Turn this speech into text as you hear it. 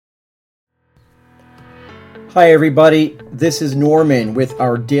Hi, everybody. This is Norman with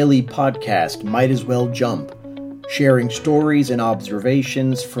our daily podcast, Might As Well Jump, sharing stories and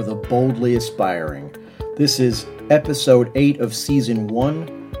observations for the boldly aspiring. This is episode 8 of season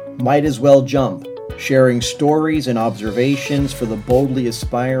 1, Might As Well Jump, sharing stories and observations for the boldly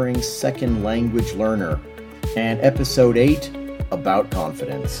aspiring second language learner, and episode 8, about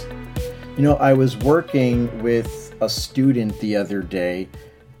confidence. I was working with a student the other day,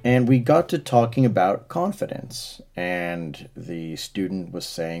 and we got to talking about confidence, and the student was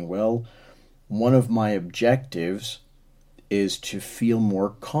saying, well, one of my objectives is to feel more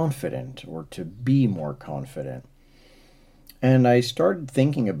confident or to be more confident. And I started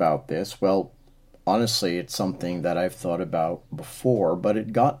thinking about this. Well, honestly, it's something that I've thought about before, but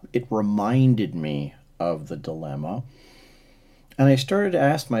it reminded me of the dilemma. And I started to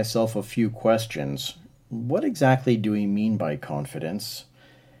ask myself a few questions. What exactly do we mean by confidence?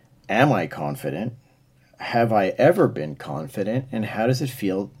 Am I confident? Have I ever been confident? And how does it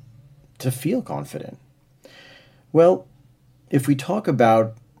feel to feel confident? Well, if we talk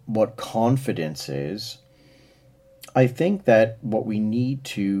about what confidence is, I think that what we need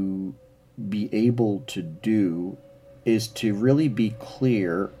to be able to do is to really be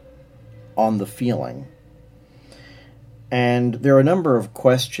clear on the feeling. And there are a number of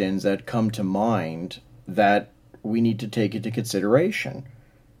questions that come to mind that we need to take into consideration.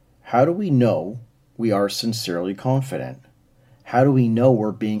 How do we know we are sincerely confident? How do we know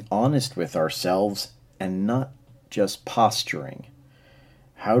we're being honest with ourselves and not just posturing?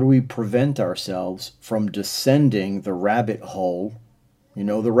 How do we prevent ourselves from descending the rabbit hole,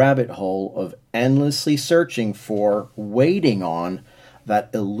 the rabbit hole of endlessly searching for, waiting on that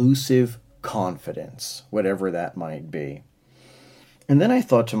elusive confidence, whatever that might be? And then I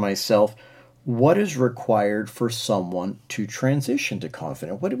thought to myself, what is required for someone to transition to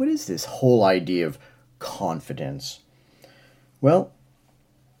confidence? What is this whole idea of confidence? Well,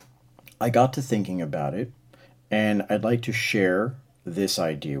 I got to thinking about it, and I'd like to share this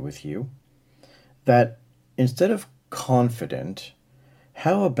idea with you, that instead of confident,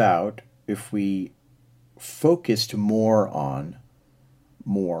 how about if we focused more on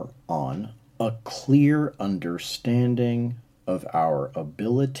a clear understanding of our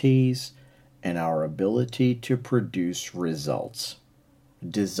abilities and our ability to produce results,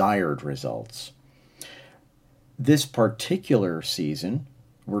 desired results. This particular season,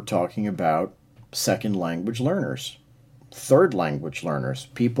 we're talking about second language learners, third language learners,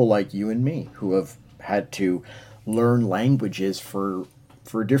 people like you and me who have had to learn languages for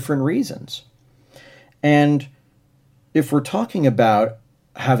different reasons. And if we're talking about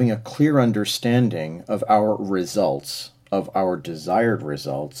having a clear understanding of our results, of our desired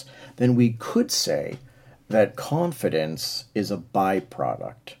results, then we could say that confidence is a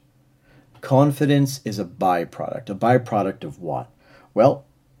byproduct. Confidence is a byproduct. A byproduct of what? Well,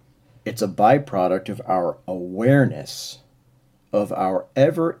 it's a byproduct of our awareness, of our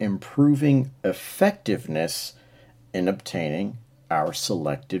ever-improving effectiveness in obtaining our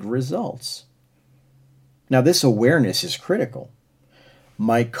selected results. Now, this awareness is critical.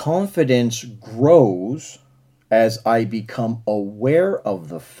 My confidence grows as I become aware of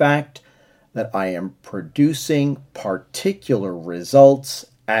the fact that I am producing particular results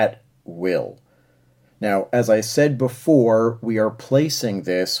at will. Now, as I said before, we are placing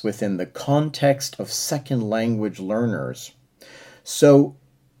this within the context of second language learners. So,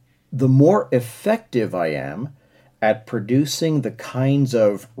 the more effective I am at producing the kinds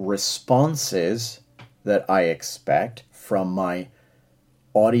of responses that I expect from my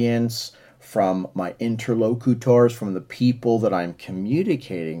audience, from my interlocutors, from the people that I'm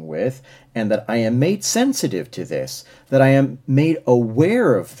communicating with, and that I am made sensitive to this, that I am made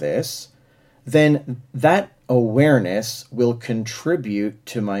aware of this, then that awareness will contribute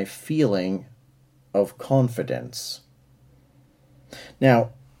to my feeling of confidence. Now,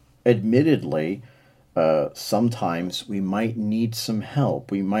 admittedly, sometimes we might need some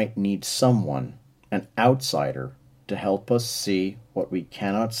help. We might need someone, an outsider, to help us see what we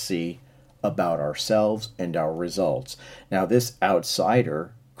cannot see about ourselves and our results. Now, this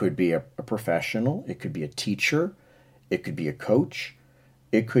outsider could be a professional, it could be a teacher, it could be a coach,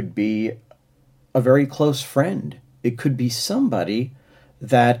 it could be a very close friend, it could be somebody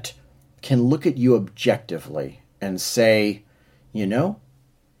that can look at you objectively and say,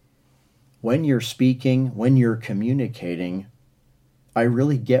 when you're speaking, when you're communicating, I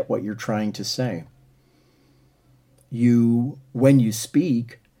really get what you're trying to say. When you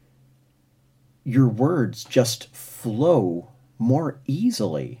speak, your words just flow more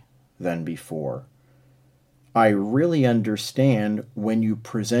easily than before. I really understand when you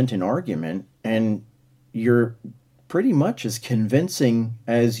present an argument and you're pretty much as convincing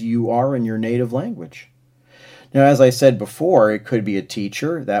as you are in your native language. Now, as I said before, it could be a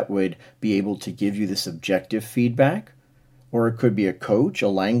teacher that would be able to give you this objective feedback, or it could be a coach, a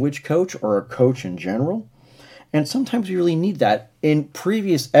language coach, or a coach in general. And sometimes we really need that. In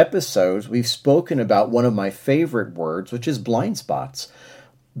previous episodes, we've spoken about one of my favorite words, which is blind spots.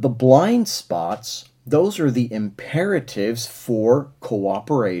 The blind spots, those are the imperatives for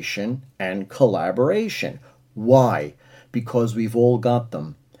cooperation and collaboration. Why? Because we've all got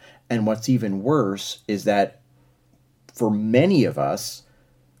them. And what's even worse is that for many of us,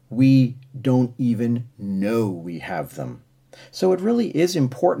 we don't even know we have them. So it really is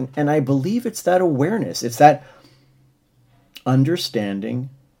important. And I believe it's that awareness. It's that understanding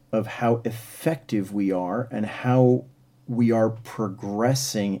of how effective we are and how we are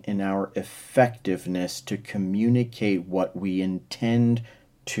progressing in our effectiveness to communicate what we intend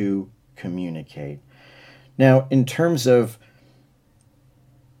to communicate. Now, in terms of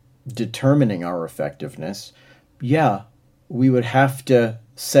determining our effectiveness, yeah, we would have to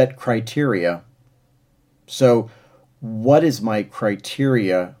set criteria. So, what is my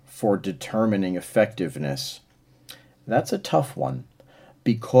criteria for determining effectiveness? That's a tough one,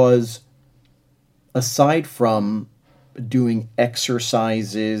 because aside from doing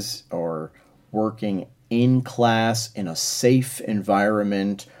exercises or working in class in a safe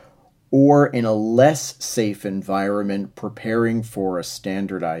environment or in a less safe environment preparing for a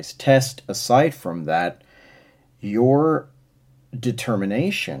standardized test, aside from that, your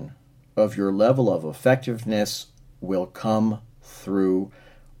determination of your level of effectiveness will come through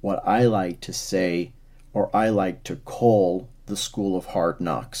what I like to say, or I like to call, the school of hard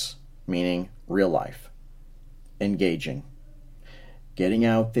knocks, meaning real life, engaging, getting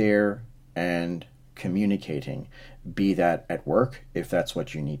out there and communicating, be that at work, if that's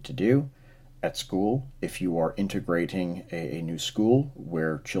what you need to do, at school, if you are integrating a new school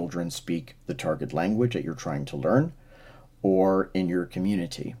where children speak the target language that you're trying to learn, or in your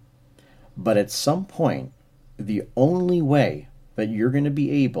community. But at some point, the only way that you're going to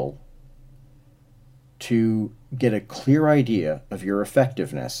be able to get a clear idea of your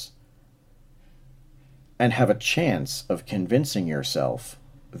effectiveness and have a chance of convincing yourself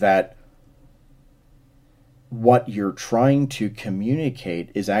that what you're trying to communicate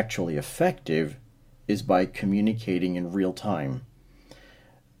is actually effective is by communicating in real time.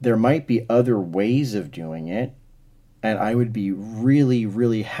 There might be other ways of doing it, and I would be really,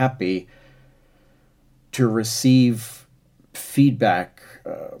 really happy to receive feedback,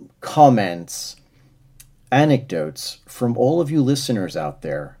 comments, anecdotes from all of you listeners out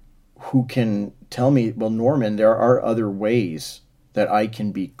there who can tell me, well, Norman, there are other ways that I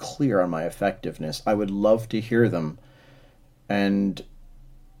can be clear on my effectiveness. I would love to hear them. And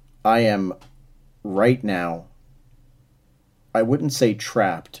I am right now, I wouldn't say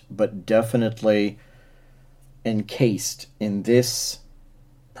trapped, but definitely encased in this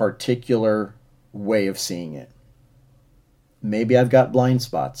particular way of seeing it. Maybe I've got blind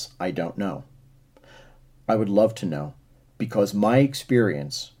spots. I don't know. I would love to know, because my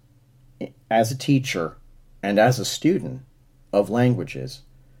experience as a teacher and as a student of languages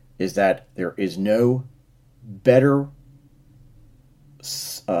is that there is no better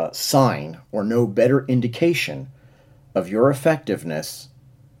sign or no better indication of your effectiveness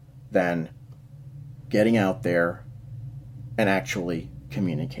than getting out there and actually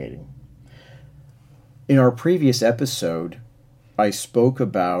communicating. In our previous episode, I spoke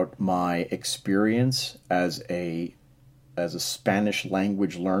about my experience as a Spanish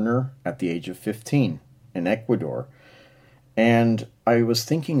language learner at the age of 15 in Ecuador. And I was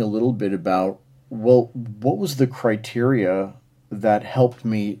thinking a little bit about, well, what was the criteria that helped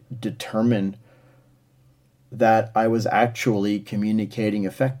me determine that I was actually communicating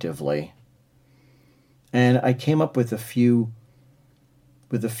effectively? And I came up with a few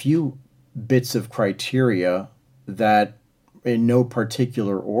bits of criteria that, in no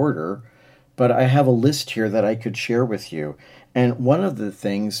particular order, but I have a list here that I could share with you. And one of the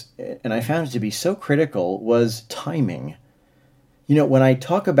things, and I found it to be so critical, was timing. You know, when I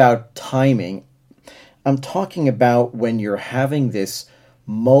talk about timing, I'm talking about when you're having this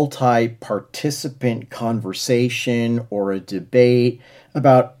multi-participant conversation or a debate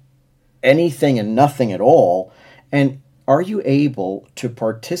about anything and nothing at all, and are you able to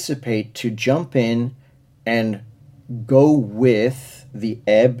participate, to jump in and go with the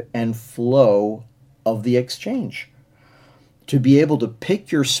ebb and flow of the exchange? To be able to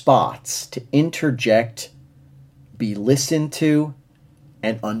pick your spots, to interject, be listened to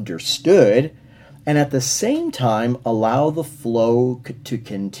and understood, and at the same time allow the flow to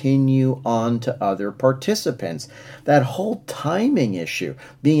continue on to other participants. That whole timing issue,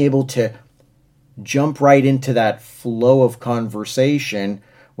 being able to jump right into that flow of conversation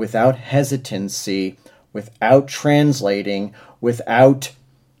without hesitancy, without translating, without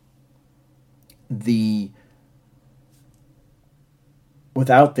the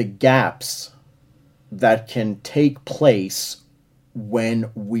gaps that can take place when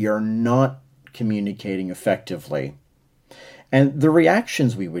we are not communicating effectively. And the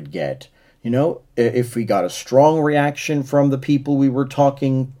reactions we would get, if we got a strong reaction from the people we were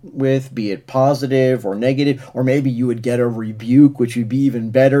talking with, be it positive or negative, or maybe you would get a rebuke, which would be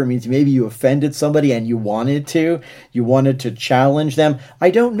even better. It means maybe you offended somebody and you wanted to challenge them. I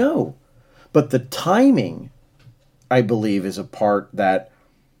don't know. But the timing, I believe, is a part that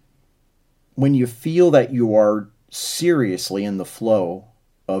when you feel that you are seriously in the flow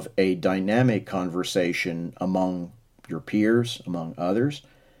of a dynamic conversation among your peers, among others,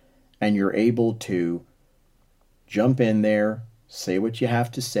 and you're able to jump in there, say what you have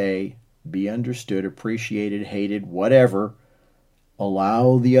to say, be understood, appreciated, hated, whatever,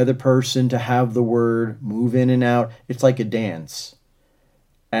 allow the other person to have the word, move in and out. It's like a dance.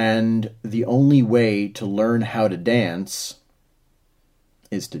 And the only way to learn how to dance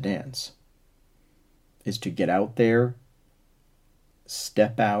is to dance. Is to get out there,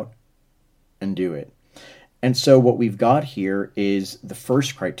 step out, and do it. And so what we've got here is the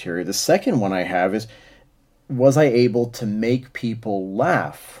first criteria. The second one I have is, was I able to make people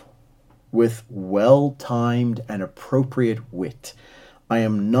laugh with well-timed and appropriate wit? I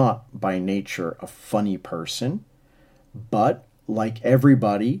am not by nature a funny person, but like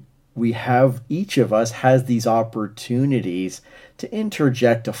everybody, each of us has these opportunities to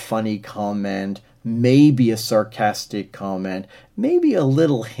interject a funny comment, maybe a sarcastic comment, maybe a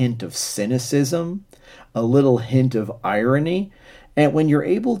little hint of cynicism, a little hint of irony. And when you're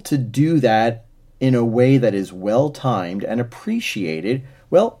able to do that in a way that is well-timed and appreciated,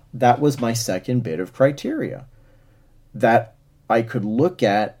 well, that was my second bit of criteria that I could look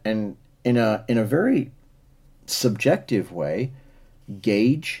at and in a very subjective way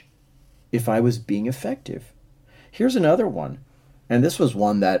gauge if I was being effective. Here's another one. And this was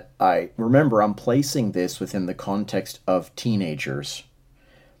one that I remember I'm placing this within the context of teenagers.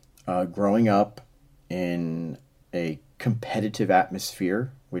 Growing up in a competitive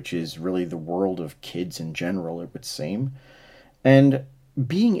atmosphere, which is really the world of kids in general, it would seem, and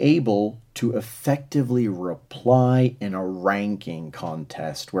being able to effectively reply in a ranking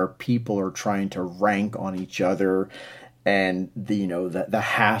contest where people are trying to rank on each other, and the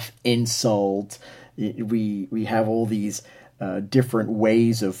half insult. We have all these different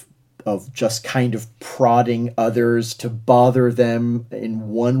ways of just kind of prodding others to bother them in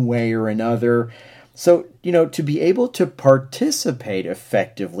one way or another. So, to be able to participate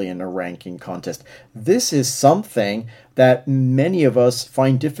effectively in a ranking contest, this is something that many of us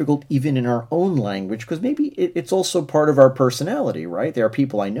find difficult even in our own language, because maybe it's also part of our personality, right? There are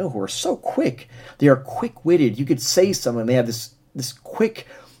people I know who are so quick. They are quick-witted. You could say something, they have this quick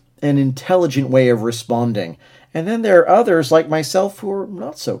and intelligent way of responding. And then there are others like myself who are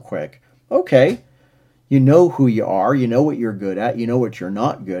not so quick. Okay, you know who you are, you know what you're good at, you know what you're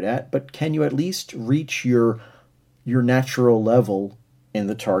not good at, but can you at least reach your natural level in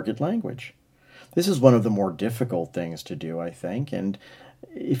the target language? This is one of the more difficult things to do, I think, and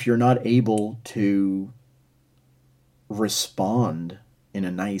if you're not able to respond in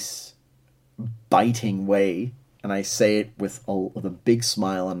a nice, biting way, and I say it with a big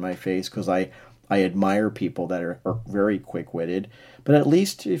smile on my face because I admire people that are very quick-witted, but at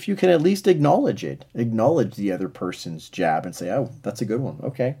least if you can at least acknowledge the other person's jab and say, oh, that's a good one.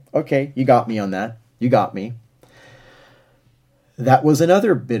 Okay, you got me on that. You got me. That was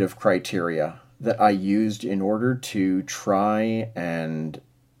another bit of criteria that I used in order to try and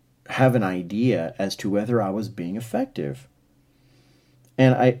have an idea as to whether I was being effective.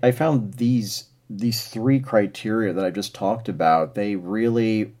 And I found these three criteria that I just talked about, they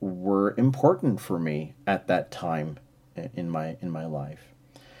really were important for me at that time in my life.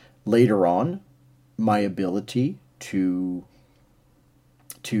 Later on, my ability to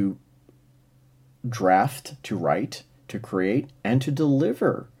draft, to write, to create, and to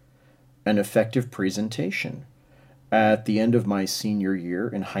deliver an effective presentation. At the end of my senior year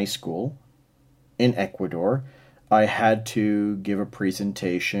in high school in Ecuador, I had to give a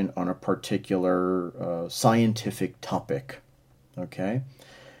presentation on a particular scientific topic, okay?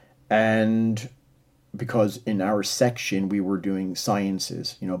 And because in our section we were doing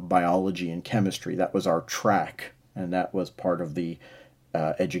sciences, biology and chemistry, that was our track, and that was part of the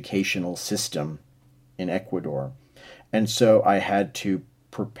educational system in Ecuador. And so I had to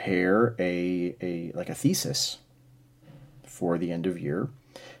prepare a thesis for the end of year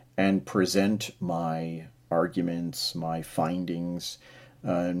and present my arguments, my findings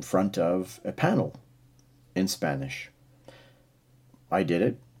in front of a panel in Spanish. I did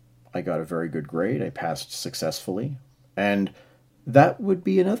it. I got a very good grade. I passed successfully. And that would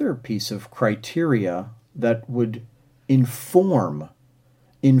be another piece of criteria that would inform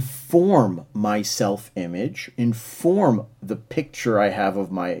my self-image, inform the picture I have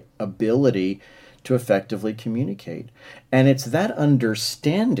of my ability to effectively communicate. And it's that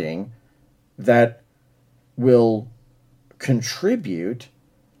understanding that will contribute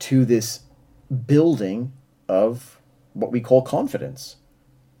to this building of what we call confidence,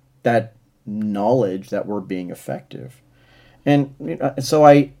 that knowledge that we're being effective. And so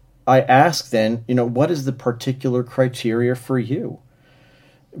I ask then, what is the particular criteria for you?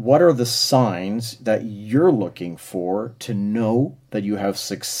 What are the signs that you're looking for to know that you have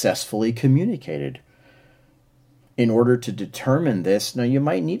successfully communicated? In order to determine this, now you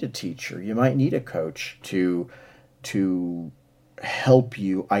might need a teacher, you might need a coach to help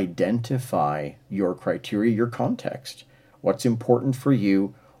you identify your criteria, your context. What's important for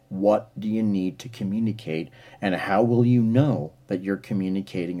you? What do you need to communicate? And how will you know that you're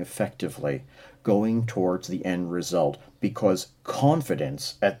communicating effectively, going towards the end result? Because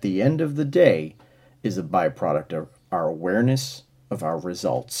confidence, at the end of the day, is a byproduct of our awareness of our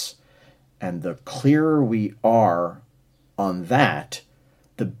results. And the clearer we are on that,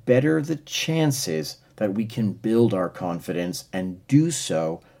 the better the chances that we can build our confidence and do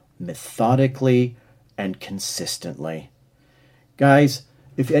so methodically and consistently. Guys,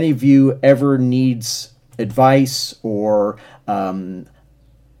 if any of you ever needs advice or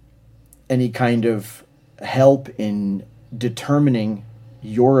any kind of help in determining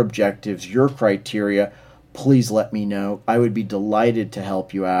your objectives, your criteria, please let me know. I would be delighted to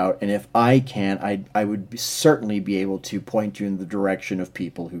help you out. And if I can, I would certainly be able to point you in the direction of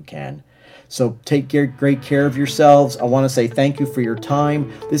people who can. So take great care of yourselves. I want to say thank you for your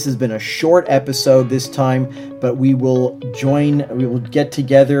time. This has been a short episode this time, but we will get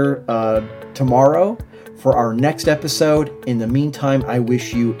together tomorrow for our next episode. In the meantime, I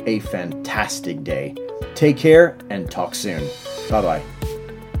wish you a fantastic day. Take care and talk soon. Bye-bye.